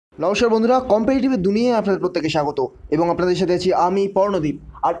নমস্কার বন্ধুরা, কম্পিটিটিভের দুনিয়ায় আপনাদের প্রত্যেকে স্বাগত এবং আপনাদের সাথে আছি আমি পর্ণদীপ।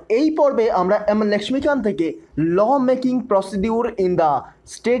 আর এই পর্বে আমরা এম লক্ষ্মীকান্ত থেকে ল making procedure in the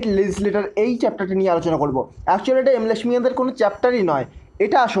state legislator এই চ্যাপ্টারটি নিয়ে আলোচনা করব। অ্যাকচুয়ালি এটা এম লক্ষ্মীকান্তের কোনো চ্যাপ্টারই নয়,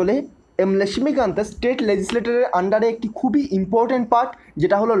 এটা আসলে এম লক্ষ্মীকান্তের স্টেট লেজিসলেটরের আন্ডারে একটি খুবই ইম্পর্ট্যান্ট পার্ট,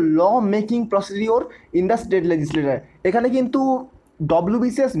 যেটা হলো ল making procedure in the state legislator. এখানে কিন্তু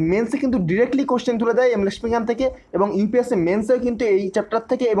WBCS মেন্সে কিন্তু ডিরেক্টলি কোশ্চেন তুলে দেয় এম লক্ষ্মীকান্ত থেকে, এবং ইউপিএসসি মেন্সেও কিন্তু এই চ্যাপ্টার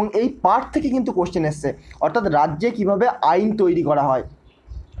থেকে এবং এই পার্ট থেকে কিন্তু কোশ্চেন এসছে, অর্থাৎ রাজ্যে কিভাবে আইন তৈরি করা হয়,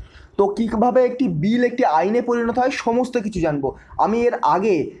 তো কীভাবে একটি বিল একটি আইনে পরিণত হয়, সমস্ত কিছু জানবো। আমি এর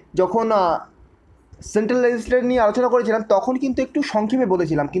আগে যখন সেন্ট্রাল লেজিসলেটর নিয়ে আলোচনা করেছিলাম তখন কিন্তু একটু সংক্ষেপে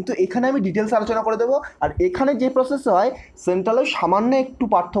বলেছিলাম, কিন্তু এখানে আমি ডিটেলস আলোচনা করে দেবো। আর এখানে যে প্রসেস হয় সেন্ট্রালের সামান্য একটু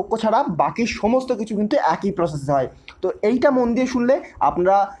পার্থক্য ছাড়া বাকি সমস্ত কিছু কিন্তু একই প্রসেস হয়। তো এইটা মন দিয়ে শুনলে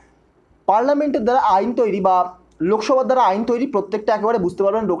আপনারা পার্লামেন্টের দ্বারা আইন তৈরি বা লোকসভার দ্বারা আইন তৈরি প্রত্যেকটা একেবারে বুঝতে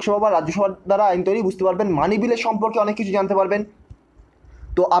পারবেন, লোকসভা বা রাজ্যসভার দ্বারা আইন তৈরি বুঝতে পারবেন, মানি বিলের সম্পর্কে অনেক কিছু জানতে পারবেন।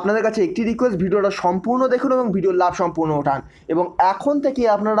 তো আপনাদের কাছে একটি রিকোয়েস্ট, ভিডিওটা সম্পূর্ণ দেখুন এবং ভিডিওর লাভ সম্পূর্ণ ওঠান। এবং এখন থেকে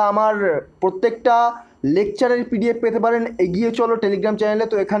আপনারা আমার প্রত্যেকটা লেকচারের PDF পেতে পারেন এগিয়ে চলো টেলিগ্রাম চ্যানেলে,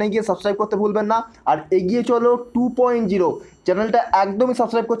 তো এখানে গিয়ে সাবস্ক্রাইব করতে ভুলবেন না। আর এগিয়ে চলো 2.0 চ্যানেলটা একদমই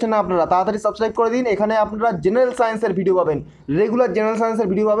সাবস্ক্রাইব করছেন না আপনারা, তাড়াতাড়ি সাবস্ক্রাইব করে দিন। এখানে আপনারা জেনারেল সায়েন্সের ভিডিও পাবেন, রেগুলার জেনারেল সায়েন্সের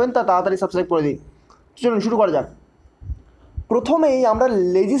ভিডিও পাবেন, তা তাড়াতাড়ি সাবস্ক্রাইব করে দিন। চলুন শুরু করা যাক। প্রথমেই আমরা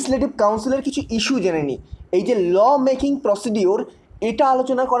লেজিসলেটিভ কাউন্সিলের কিছু ইস্যু জেনে নিই। এই যে ল মেকিং প্রসিডিওর, এটা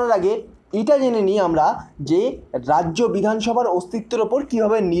আলোচনা করার আগে এটা জেনে নিই আমরা যে রাজ্য বিধানসভার অস্তিত্বের ওপর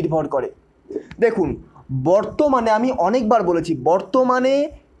কীভাবে নির্ভর করে। দেখুন, বর্তমানে আমি অনেকবার বলেছি, বর্তমানে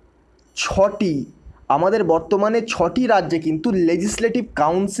ছটি রাজ্যে কিন্তু লেজিসলেটিভ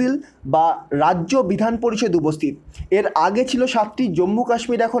কাউন্সিল বা রাজ্য বিধান পরিষদ উপস্থিত। এর আগে ছিল 7টি, জম্মু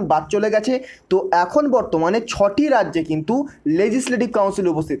কাশ্মীর এখন বাদ চলে গেছে। তো এখন বর্তমানে 6টি রাজ্যে কিন্তু লেজিসলেটিভ কাউন্সিল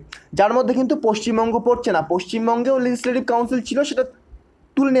উপস্থিত, যার মধ্যে কিন্তু পশ্চিমবঙ্গ পড়ছে না। পশ্চিমবঙ্গেও লেজিসলেটিভ কাউন্সিল ছিল, সেটা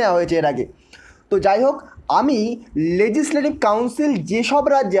তুলে নেওয়া হয়েছে এর আগে। তো যাই হোক, আমি লেজিসলেটিভ কাউন্সিল যেসব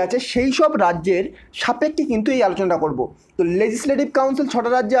রাজ্যে আছে সেই সব রাজ্যের সাপেক্ষে কিন্তু এই আলোচনাটা করব। তো লেজিসলেটিভ কাউন্সিল 6টা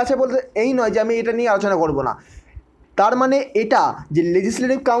রাজ্যে আছে বলতে এই নয় যে আমি এটা নিয়ে আলোচনা করব না। তার মানে এটা যে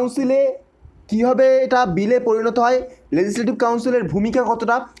লেজিসলেটিভ কাউন্সিলে কীভাবে এটা বিলে পরিণত হয়, লেজিসলেটিভ কাউন্সিলের ভূমিকা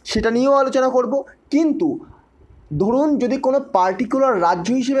কতটা, সেটা নিয়েও আলোচনা করব। কিন্তু ধরুন যদি কোনো পার্টিকুলার রাজ্য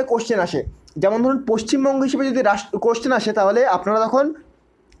হিসেবে কোশ্চেন আসে, যেমন ধরুন পশ্চিমবঙ্গ হিসেবে যদি কোশ্চেন আসে, তাহলে আপনারা তখন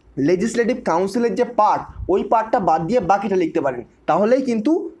লেজিসলেটিভ কাউন্সিলের যে পার্ট, ওই পার্টটা বাদ দিয়ে বাকিটা লিখতে পারেন, তাহলেই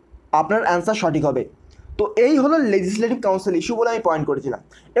কিন্তু আপনার অ্যান্সার সঠিক হবে। তো এই হলো লেজিসলেটিভ কাউন্সিল ইস্যু বলে আমি পয়েন্ট করেছিলাম।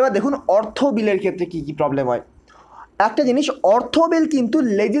 এবার দেখুন অর্থ বিলের ক্ষেত্রে কী কী প্রবলেম হয়। একটা জিনিস, অর্থ বিল কিন্তু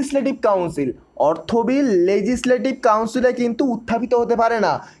লেজিসলেটিভ কাউন্সিলে কিন্তু উত্থাপিত হতে পারে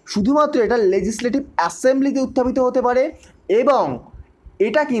না, শুধুমাত্র এটা লেজিসলেটিভ অ্যাসেম্বলিতে উত্থাপিত হতে পারে, এবং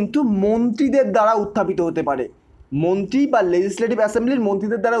এটা কিন্তু মন্ত্রীদের দ্বারা উত্থাপিত হতে পারে। মন্ত্রী বা লেজিসলেটিভ অ্যাসেম্বলির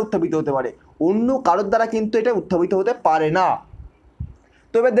মন্ত্রীদের দ্বারা উত্থাপিত হতে পারে, অন্য কারোর দ্বারা কিন্তু এটা উত্থাপিত হতে পারে না।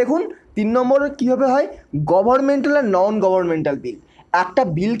 তো এবার দেখুন 3 নম্বর কীভাবে হয়, গভর্নমেন্টাল আর নন গভর্নমেন্টাল বিল। একটা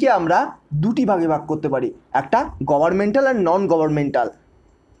বিলকে আমরা দুটি ভাগে ভাগ করতে পারি, একটা গভর্নমেন্টাল আর নন গভর্নমেন্টাল।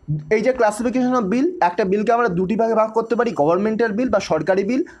 এই যে ক্লাসিফিকেশন অফ বিল, একটা বিলকে আমরা দুটি ভাগে ভাগ করতে পারি, গভর্নমেন্টাল বিল বা সরকারি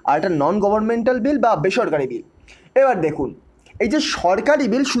বিল, আর একটা নন গভর্নমেন্টাল বিল বা বেসরকারি বিল। এবার দেখুন, এই যে সরকারি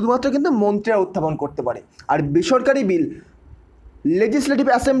বিল শুধুমাত্র কিন্তু মন্ত্রীরা উত্থাপন করতে পারে, আর বেসরকারি বিল লেজিসলেটিভ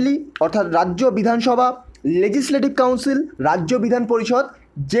অ্যাসেম্বলি অর্থাৎ রাজ্য বিধানসভা, লেজিসলেটিভ কাউন্সিল রাজ্য বিধান পরিষদ,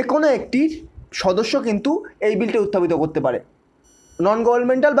 যে কোনো একটি সদস্য কিন্তু এই বিলটা উত্থাপিত করতে পারে, নন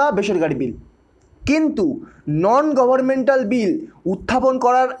গভর্নমেন্টাল বা বেসরকারি বিল। কিন্তু নন গভর্নমেন্টাল বিল উত্থাপন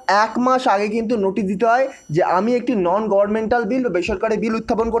করার 1 মাস আগে কিন্তু নোটিশ দিতে হয় যে আমি একটি নন গভর্নমেন্টাল বিল বা বেসরকারি বিল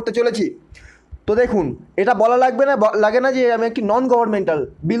উত্থাপন করতে চলেছি। তো দেখুন, এটা বলা লাগে না যে আমি একটি নন গভর্নমেন্টাল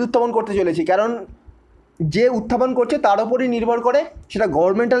বিল উত্থাপন করতে চলেছি, কারণ যে উত্থাপন করছে তার উপরই নির্ভর করে সেটা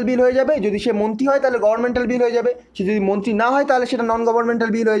গভর্নমেন্টাল বিল হয়ে যাবে। যদি সে মন্ত্রী হয় তাহলে গভর্নমেন্টাল বিল হয়ে যাবে, সে যদি মন্ত্রী না হয় তাহলে সেটা নন গভর্নমেন্টাল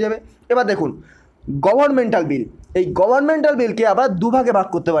বিল হয়ে যাবে। এবার দেখুন গভর্নমেন্টাল বিল, এই গভর্নমেন্টাল বিলকে আবার দুভাগে ভাগ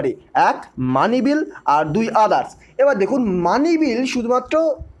করতে পারি, 1 মানি বিল আর 2 আদার্স। এবার দেখুন মানি বিল শুধুমাত্র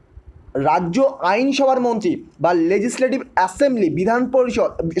রাজ্য আইনসভার মন্ত্রী বা লেজিসলেটিভ অ্যাসেম্বলি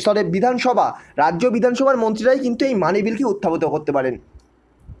বিধানসভা রাজ্য বিধানসভার মন্ত্রীরাই কিন্তু এই মানি বিলকে উত্থাপিত করতে পারেন।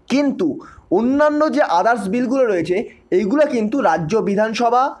 কিন্তু অন্যান্য যে আদার্স বিলগুলো রয়েছে এইগুলো কিন্তু রাজ্য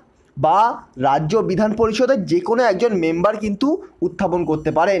বিধানসভা বা রাজ্য বিধান পরিষদের যে কোনো একজন মেম্বার কিন্তু উত্থাপন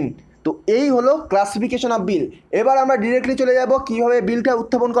করতে পারেন। তো এই হলো ক্লাসিফিকেশন অফ বিল। এবার আমরা ডিরেক্টলি চলে যাব কীভাবে বিলটা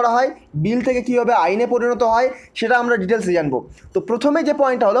উত্থাপন করা হয়, বিল থেকে কীভাবে আইনে পরিণত হয় সেটা আমরা ডিটেলসে জানবো। তো প্রথমে যে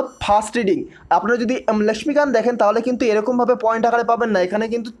পয়েন্টটা হলো ফার্স্ট রিডিং। আপনারা যদি এম লক্ষ্মীকান্ত দেখেন তাহলে কিন্তু এরকমভাবে পয়েন্ট আকারে পাবেন না, এখানে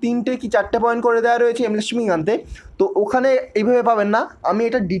কিন্তু 3টে কি 4টে পয়েন্ট করে দেওয়া রয়েছে এম লক্ষ্মীকান্তে। তো ওখানে এইভাবে পাবেন না, আমি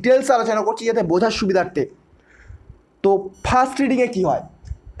এটা ডিটেলস আলোচনা করছি যাতে বোঝার সুবিধার্থে। তো ফার্স্ট রিডিংয়ে কী হয়,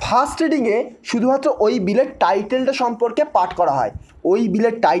 ফার্স্ট রিডিংয়ে শুধুমাত্র ওই বিলের টাইটেলটা সম্পর্কে পাঠ করা হয়, ওই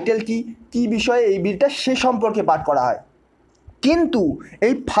বিলের টাইটেল কী বিষয়ে এই বিলটা সে সম্পর্কে পাঠ করা হয়। কিন্তু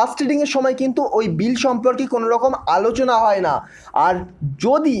এই ফার্স্ট রিডিংয়ের সময় কিন্তু ওই বিল সম্পর্কে কোনো রকম আলোচনা হয় না। আর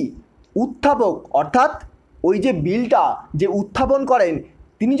যদি উত্থাপক অর্থাৎ ওই যে বিলটা যে উত্থাপন করেন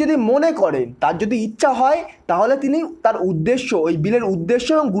তিনি যদি মনে করেন, তার যদি ইচ্ছা হয়, তাহলে তিনি তার উদ্দেশ্য, ওই বিলের উদ্দেশ্য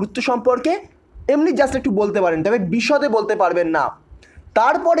এবং গুরুত্ব সম্পর্কে এমনি জাস্ট একটু বলতে পারেন, তবে বিশদে বলতে পারবেন না।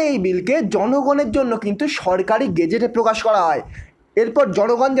 তারপরে এই বিলকে জনগণের জন্য কিন্তু সরকারি গেজেটে প্রকাশ করা হয়। এরপর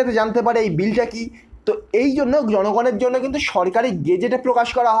জনগণ যাতে জানতে পারে এই বিলটা কী, তো এই জন্য জনগণের জন্য কিন্তু সরকারি গেজেটে প্রকাশ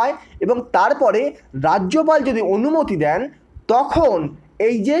করা হয়। এবং তারপরে রাজ্যপাল যদি অনুমতি দেন তখন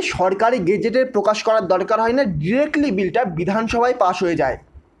এই যে সরকারি গেজেটে প্রকাশ করার দরকার হয় না, ডিরেক্টলি বিলটা বিধানসভায় পাস হয়ে যায়।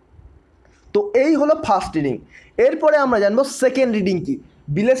 তো এই হলো ফার্স্ট রিডিং। এরপরে আমরা জানবো সেকেন্ড রিডিং কী।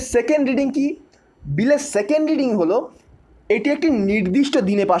 বিলের সেকেন্ড রিডিং কী, বিলের সেকেন্ড রিডিং হলো এটি একটি নির্দিষ্ট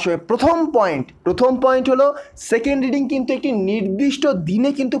দিনে পাস হবে। প্রথম পয়েন্ট হলো সেকেন্ড রিডিং কিন্তু একটি নির্দিষ্ট দিনে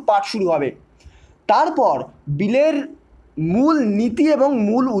কিন্তু পাঠ শুরু হবে। তারপর বিলের মূল নীতি এবং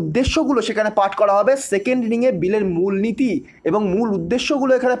মূল উদ্দেশ্যগুলো সেখানে পাঠ করা হবে। সেকেন্ড রিডিংয়ে বিলের মূল নীতি এবং মূল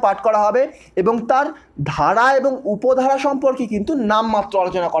উদ্দেশ্যগুলো এখানে পাঠ করা হবে এবং তার ধারা এবং উপধারা সম্পর্কে কিন্তু নামমাত্র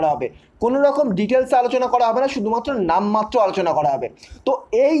আলোচনা করা হবে। কোনো রকম ডিটেলসে আলোচনা করা হবে না, শুধুমাত্র নামমাত্র আলোচনা করা হবে। তো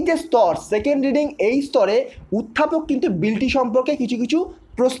এই যে স্তর সেকেন্ড রিডিং, এই স্তরে উত্থাপক কিন্তু বিলটি সম্পর্কে কিছু কিছু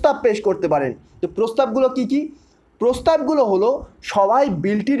প্রস্তাব পেশ করতে পারেন। তো প্রস্তাবগুলো কী কী? প্রস্তাবগুলো হলো সবাই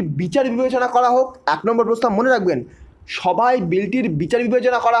বিলটির বিচার বিবেচনা করা হোক, 1 নম্বর প্রস্তাব মনে রাখবেন, সবাই বিলটির বিচার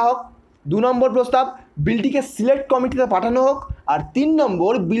বিবেচনা করা হোক। 2 নম্বর প্রস্তাব, বিলটিকে সিলেক্ট কমিটিতে পাঠানো হোক। আর 3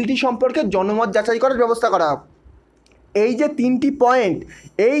 নম্বর, বিলটি সম্পর্কে জনমত যাচাই করার ব্যবস্থা করা হোক। এই যে 3টি পয়েন্ট,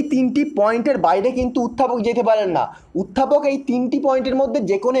 এই 3টি পয়েন্টের বাইরে কিন্তু উত্থাপক যেতে পারেন না। উত্থাপক এই 3টি পয়েন্টের মধ্যে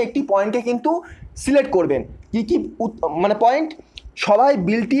যে কোনো একটি পয়েন্টকে কিন্তু সিলেক্ট করবেন। কী মানে পয়েন্ট? সবাই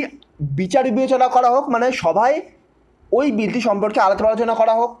বিলটি বিচার বিবেচনা করা হোক, মানে সবাই ওই বিলটি সম্পর্কে আলাপ আলোচনা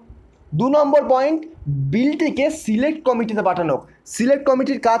করা হোক। 2 নম্বর পয়েন্ট, বিলটিকে সিলেক্ট কমিটিতে পাঠানো হোক। সিলেক্ট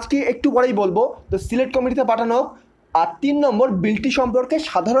কমিটির কাজ কি একটু পরেই বলবো, তো সিলেক্ট কমিটিতে পাঠানো হোক। আর 3 নম্বর, বিলটি সম্পর্কে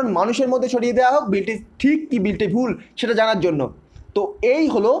সাধারণ মানুষের মধ্যে ছড়িয়ে দেওয়া হোক, বিলটি ঠিক কি বিলটি ভুল সেটা জানার জন্য। তো এই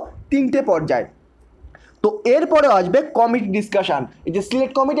হলো 3টে পর্যায়। তো এরপরে আসবে কমিটি ডিসকাশান। এই যে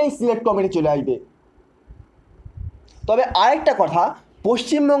সিলেক্ট কমিটি, এই সিলেক্ট কমিটি চলে আসবে। তবে আরেকটা কথা,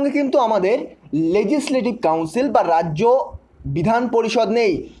 পশ্চিমবঙ্গে কিন্তু আমাদের লেজিসলেটিভ কাউন্সিল বা রাজ্য বিধান পরিষদ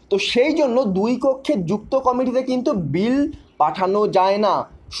নেই। তো সেই জন্য 2 কক্ষের যুক্ত কমিটিতে কিন্তু বিল পাঠানো যায় না,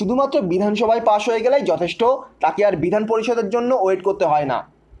 শুধুমাত্র বিধানসভায় পাশ হয়ে গেলেই যথেষ্ট, তাকে আর বিধান পরিষদের জন্য ওয়েট করতে হয় না,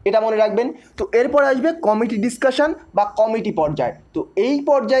 এটা মনে রাখবেন। তো এরপর আসবে কমিটি ডিসকাশন বা কমিটি পর্যায়। তো এই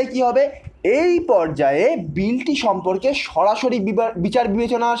পর্যায়ে কি হবে? এই পর্যায়ে বিলটি সম্পর্কে সরাসরি বিচার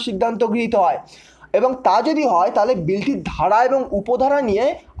বিবেচনার সিদ্ধান্ত গৃহীত হয় এবং তা যদি হয় তাহলে বিলটির ধারা এবং উপধারা নিয়ে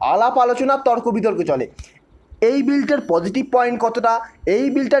আলাপ আলোচনা তর্ক বিতর্ক চলে। এই বিলটার পজিটিভ পয়েন্ট কতটা, এই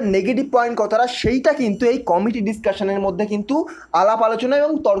বিলটার নেগেটিভ পয়েন্ট কতটা, সেইটা কিন্তু এই কমিটি ডিসকাশনের মধ্যে কিন্তু আলাপ আলোচনা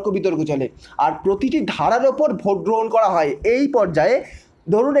এবং তর্ক বিতর্ক চলে। আর প্রতিটি ধারার ওপর ভোট গ্রহণ করা হয়। এই পর্যায়ে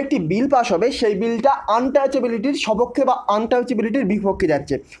ধরুন একটি বিল পাস হবে, সেই বিলটা আনটাচেবিলিটির সপক্ষে বা আনটাচেবিলিটির বিপক্ষে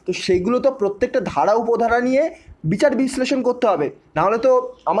যাচ্ছে, তো সেইগুলো তো প্রত্যেকটা ধারা উপধারা নিয়ে বিচার বিশ্লেষণ করতে হবে, নাহলে তো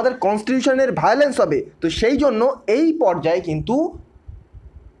আমাদের কনস্টিটিউশনের ভায়োলেন্স হবে। তো সেই জন্য এই পর্যায়ে কিন্তু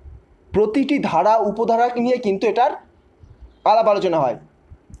প্রতিটি ধারা উপধারা নিয়ে কিন্তু এটার আলাপ আলোচনা হয়।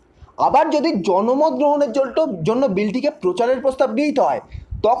 আবার যদি জনমত গ্রহণের জন্য বিলটিকে প্রচারের প্রস্তাব গৃহীত হয়,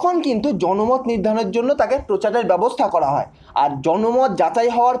 তখন কিন্তু জনমত নির্ধারণের জন্য তাকে প্রচারের ব্যবস্থা করা হয়। আর জনমত যাচাই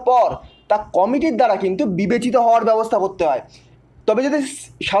হওয়ার পর তা কমিটির দ্বারা কিন্তু বিবেচিত হওয়ার ব্যবস্থা করতে হয়। তবে যদি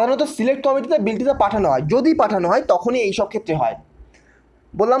সাধারণত সিলেক্ট কমিটিতে বিলটিতে পাঠানো হয়, যদি পাঠানো হয় তখনই এইসব ক্ষেত্রে হয়।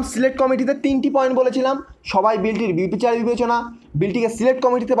 বললাম সিলেক্ট কমিটিতে 3টি পয়েন্ট বলেছিলাম, সবাই বিলটির বিচার বিবেচনা, বিলটিকে সিলেক্ট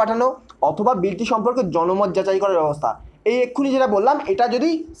কমিটিতে পাঠানো, অথবা বিলটি সম্পর্কে জনমত যাচাই করার ব্যবস্থা। এই এক্ষুনি যেটা বললাম, এটা যদি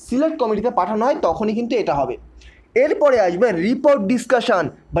সিলেক্ট কমিটিতে পাঠানো হয় তখনই কিন্তু এটা হবে। এরপরে আসবে রিপোর্ট ডিসকাশন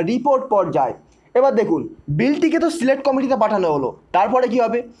বা রিপোর্ট পর্যায়। এবার দেখুন, বিলটিকে তো সিলেক্ট কমিটিতে পাঠানো হলো, তারপরে কি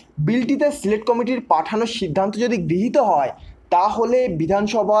হবে? বিলটিতে সিলেক্ট কমিটির পাঠানোর সিদ্ধান্ত যদি গৃহীত হয় তাহলে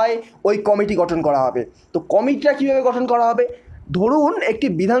বিধানসভায় ওই কমিটি গঠন করা হবে। তো কমিটিটা কীভাবে গঠন করা হবে? ধরুন একটি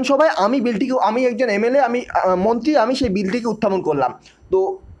বিধানসভায় আমি একজন এমএলএ, আমি মন্ত্রী, আমি সেই বিলটিকে উত্থাপন করলাম। তো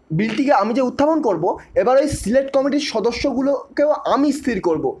বিলটিকে আমি যে উত্থাপন করব, এবার ওই সিলেক্ট কমিটির সদস্যগুলোকেও আমি স্থির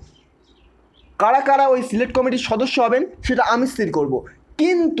করব কারা কারা ওই সিলেক্ট কমিটির সদস্য হবেন সেটা আমি স্থির করব।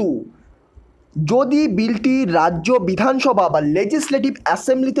 কিন্তু যদি বিলটি রাজ্য বিধানসভা বা লেজিসলেটিভ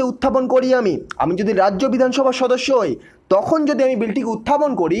অ্যাসেম্বলিতে উত্থাপন করি, আমি যদি রাজ্য বিধানসভার সদস্য হই, তখন যদি আমি বিলটিকে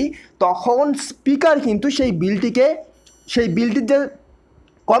উত্থাপন করি, তখন স্পিকার কিন্তু সেই বিলটির যে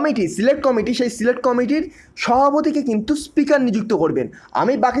কমিটি, সিলেক্ট কমিটি, সেই সিলেক্ট কমিটির সভাপতিকে কিন্তু স্পিকার নিযুক্ত করবেন।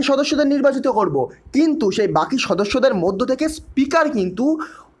 আমি বাকি সদস্যদের নির্বাচিত করব, কিন্তু সেই বাকি সদস্যদের মধ্য থেকে স্পিকার কিন্তু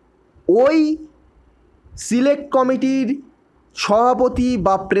ওই সিলেক্ট কমিটির সভাপতি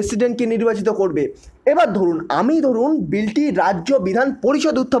বা প্রেসিডেন্টকে নির্বাচিত করবে। এবার ধরুন বিলটি রাজ্য বিধান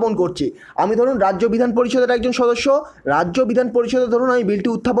পরিষদ উত্থাপন করছি, আমি রাজ্য বিধান পরিষদের একজন সদস্য, রাজ্য বিধান পরিষদে আমি বিলটি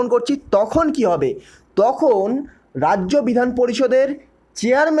উত্থাপন করছি, তখন কি হবে? তখন রাজ্য বিধান পরিষদের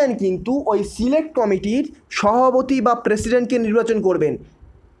চেয়ারম্যান কিন্তু ওই সিলেক্ট কমিটির সভাপতি বা প্রেসিডেন্টকে নির্বাচন করবেন,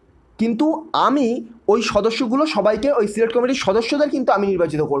 কিন্তু আমি ওই সদস্যগুলো সবাইকে, ওই সিলেক্ট কমিটির সদস্যদের কিন্তু আমি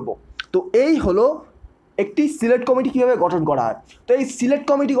নির্বাচিত করব। তো এই হলো একটি সিলেক্ট কমিটি কীভাবে গঠন করা হয়। তো এই সিলেক্ট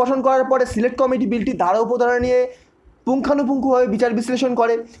কমিটি গঠন করার পরে সিলেক্ট কমিটি বিলটি ধারা উপধারা নিয়ে পুঙ্খানুপুঙ্খভাবে বিচার বিশ্লেষণ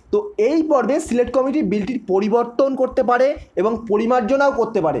করে। তো এই পর্বে সিলেক্ট কমিটি বিলটির পরিবর্তন করতে পারে এবং পরিমার্জনাও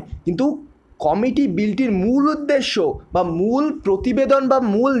করতে পারে, কিন্তু কমিটি বিলটির মূল উদ্দেশ্য বা মূল প্রতিবেদন বা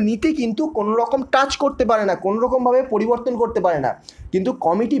মূল নীতি কিন্তু কোনো রকম টাচ করতে পারে না, কোনো রকমভাবে পরিবর্তন করতে পারে না। কিন্তু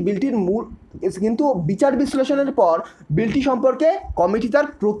কমিটি বিলটির কিন্তু বিচার বিশ্লেষণের পর বিলটি সম্পর্কে কমিটি তার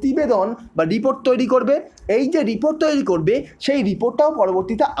প্রতিবেদন বা রিপোর্ট তৈরি করবে। এই যে রিপোর্ট তৈরি করবে, সেই রিপোর্টটাও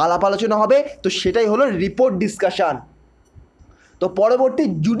পরবর্তীতে আলাপ আলোচনা হবে। তো সেটাই হলো রিপোর্ট ডিসকাশন। তো পরবর্তী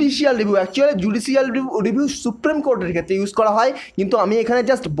judicial review, actually judicial review supreme কোর্টের ক্ষেত্রে ইউজ করা হয়, কিন্তু আমি এখানে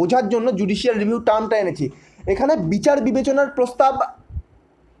জাস্ট বোঝার জন্য জুডিশিয়াল রিভিউ টার্মটা এনেছি। এখানে বিচার বিবেচনার প্রস্তাব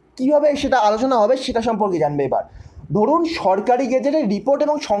কীভাবে সেটা আলোচনা হবে সেটা সম্পর্কে জানবে। এবার সরকারি গেজেটের রিপোর্ট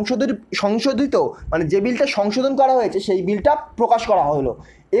এবং সংশোধিত মানে যে বিলটা সংশোধন করা হয়েছে সেই বিলটা প্রকাশ করা হলো।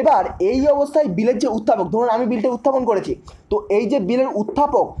 এবার এই অবস্থায় বিলের যে উত্থাপক, আমি বিলটা উত্থাপন করেছি, তো এই যে বিলের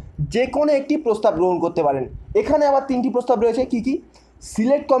উত্থাপক যে কোনো একটি প্রস্তাব গ্রহণ করতে পারেন। এখানে আবার 3টি প্রস্তাব রয়েছে। কি কি?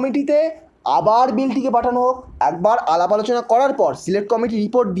 সিলেক্ট কমিটিতে আবার বিলটিকে পাঠানো হোক, একবার আলাপ আলোচনা করার পর সিলেক্ট কমিটি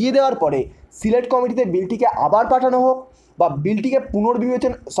রিপোর্ট দিয়ে দেওয়ার পরে সিলেক্ট কমিটিতে বিলটিকে আবার পাঠানো হোক, বা বিলটিকে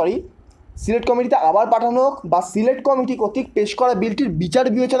সিলেক্ট কমিটিতে আবার পাঠানো হোক, বা সিলেক্ট কমিটি কর্তৃক পেশ করা বিলটির বিচার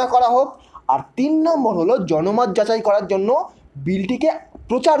বিবেচনা করা হোক। আর 3 নম্বর হলো জনমত যাচাই করার জন্য বিলটিকে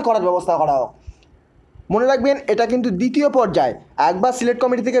প্রচার করার ব্যবস্থা করা হোক। মনে রাখবেন, এটা কিন্তু দ্বিতীয় পর্যায়। একবার সিলেক্ট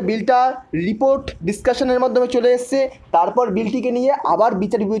কমিটি থেকে বিলটা রিপোর্ট ডিসকাশনের মাধ্যমে চলে এসছে, তারপর বিলটিকে নিয়ে আবার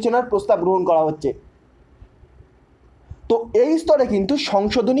বিচার বিবেচনার প্রস্তাব গ্রহণ করা হচ্ছে। তো এই স্তরে কিন্তু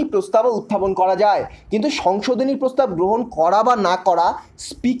সংশোধনী প্রস্তাবও উত্থাপন করা যায়, কিন্তু সংশোধনী প্রস্তাব গ্রহণ করা বা না করা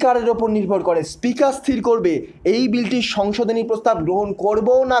স্পিকারের ওপর নির্ভর করে। স্পিকার স্থির করবে এই বিলটির সংশোধনী প্রস্তাব গ্রহণ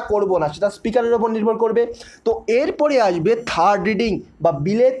করব না, সেটা স্পিকারের ওপর নির্ভর করবে। তো এরপরে আসবে থার্ড রিডিং বা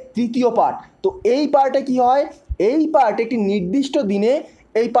বিলের তৃতীয় পার্ট। তো এই পার্টে কি হয়? এই পার্ট একটি নির্দিষ্ট দিনে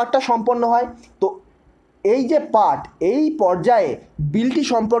এই পার্টটা সম্পন্ন হয়। তো এই যে পার্ট, এই পর্যায়ে বিলটি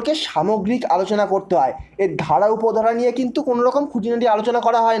সম্পর্কে সামগ্রিক আলোচনা করতে হয়। এর ধারা উপধারা নিয়ে কিন্তু কোনো রকম খুঁটিনাটি আলোচনা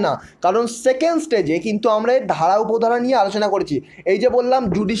করা হয় না, কারণ সেকেন্ড স্টেজে কিন্তু আমরা এর ধারা উপধারা নিয়ে আলোচনা করেছি। এই যে বললাম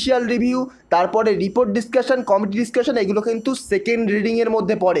জুডিশিয়াল রিভিউ, তারপরে রিপোর্ট ডিসকাশন, কমিটি ডিসকাশন, এগুলো কিন্তু সেকেন্ড রিডিংয়ের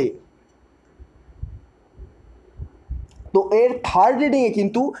মধ্যে পড়ে। তো এর থার্ড রিডিংয়ে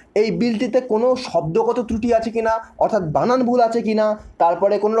কিন্তু এই বিলটিতে কোনো শব্দগত ত্রুটি আছে কিনা, অর্থাৎ বানান ভুল আছে কিনা,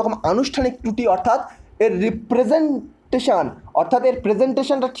 তারপরে কোনো রকম আনুষ্ঠানিক ত্রুটি, অর্থাৎ এর রিপ্রেজেন্টেশন, অর্থাৎ এর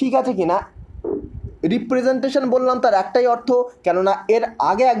প্রেজেন্টেশনটা ঠিক আছে কিনা। রিপ্রেজেন্টেশন বললাম তার একটাই অর্থ, কেননা এর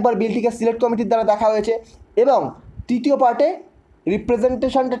আগে একবার বিলটিকে সিলেক্ট কমিটির দ্বারা দেখা হয়েছে, এবং তৃতীয় পার্টে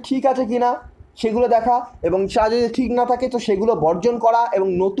রিপ্রেজেন্টেশনটা ঠিক আছে কিনা সেগুলো দেখা, এবং যা যদি ঠিক না থাকে তো সেগুলো বর্জন করা এবং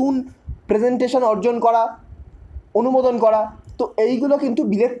নতুন প্রেজেন্টেশন অর্জন করা, অনুমোদন করা। তো এইগুলো কিন্তু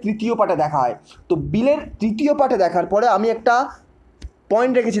বিলের তৃতীয় পার্টে দেখা হয়। তো বিলের তৃতীয় পার্টে দেখার পরে আমি একটা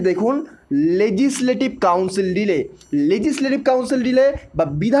পয়েন্ট রেখেছি, দেখুন, লেজিসলেটিভ কাউন্সিল ডিলে বা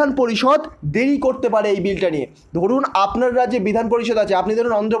বিধান পরিষদ দেরি করতে পারে এই বিলটা নিয়ে। আপনার রাজ্যে বিধান পরিষদ আছে, আপনি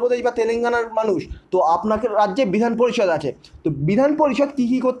অন্ধ্রপ্রদেশ বা তেলেঙ্গানার মানুষ, তো আপনাকে রাজ্যে বিধান পরিষদ আছে। তো বিধান পরিষদ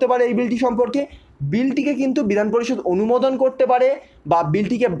কী করতে পারে এই বিলটি সম্পর্কে? বিলটিকে কিন্তু বিধান পরিষদ অনুমোদন করতে পারে, বা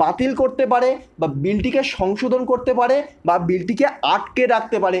বিলটিকে বাতিল করতে পারে, বা বিলটিকে সংশোধন করতে পারে, বা বিলটিকে আটকে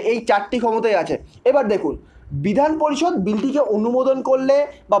রাখতে পারে। এই 4টি ক্ষমতাই আছে। এবার দেখুন, বিধান পরিষদ বিলটিকে অনুমোদন করলে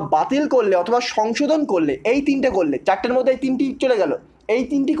বা বাতিল করলে অথবা সংশোধন করলে, এই 3টে করলে, 4টের মধ্যে এই 3টি চলে গেল, এই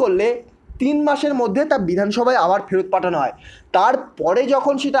 3টি করলে 3 মাসের মধ্যে তা বিধানসভায় আবার ফেরত পাঠানো হয়। তারপরে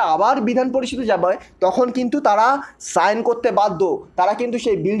যখন সেটা আবার বিধান পরিষদে যাবে তখন কিন্তু তারা সাইন করতে বাধ্য, তারা কিন্তু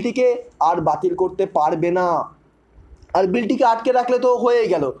সেই বিলটিকে আর বাতিল করতে পারবে না। আর বিলটিকে আটকে রাখলে তো হয়েই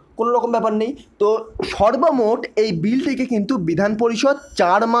গেল, কোনো রকম ব্যাপার নেই। তো সর্বমোট এই বিলটিকে কিন্তু বিধান পরিষদ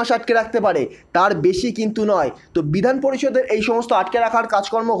 4 মাস আটকে রাখতে পারে, তার বেশি কিন্তু নয়। তো বিধান পরিষদের এই সমস্ত আটকে রাখার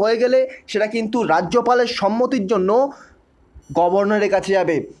কাজকর্ম হয়ে গেলে সেটা কিন্তু রাজ্যপালের সম্মতির জন্য গভর্নরের কাছে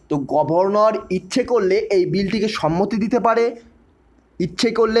যাবে। তো গভর্নর ইচ্ছে করলে এই বিলটিকে সম্মতি দিতে পারে, ইচ্ছে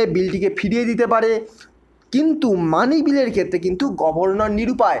করলে বিলটিকে ফিরিয়ে দিতে পারে, কিন্তু মানি বিলের ক্ষেত্রে কিন্তু গভর্নর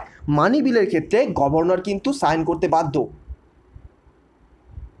নিরুপায়। মানি বিলের ক্ষেত্রে গভর্নর কিন্তু সাইন করতে বাধ্য।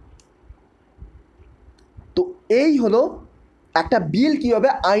 তো এই হলো একটা বিল কীভাবে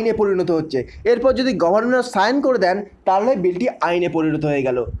আইনে পরিণত হচ্ছে। এরপর যদি গভর্নর সাইন করে দেন তাহলে বিলটি আইনে পরিণত হয়ে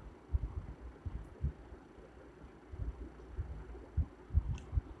গেল।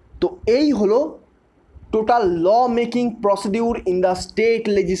 তো এই হলো total law making procedure in the state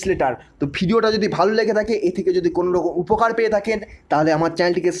legislator. তো ভিডিওটা যদি ভালো লেগে থাকে, এ থেকে যদি কোনো রকম উপকার পেয়ে থাকেন, তাহলে আমার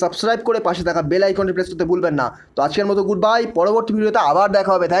চ্যানেলটিকে সাবস্ক্রাইব করে পাশে থাকা বেল আইকনটি প্রেস করতে ভুলবেন না। তো আজকের মতো গুড বাই, পরবর্তী ভিডিওতে আবার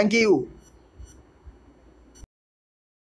দেখা হবে। Thank you.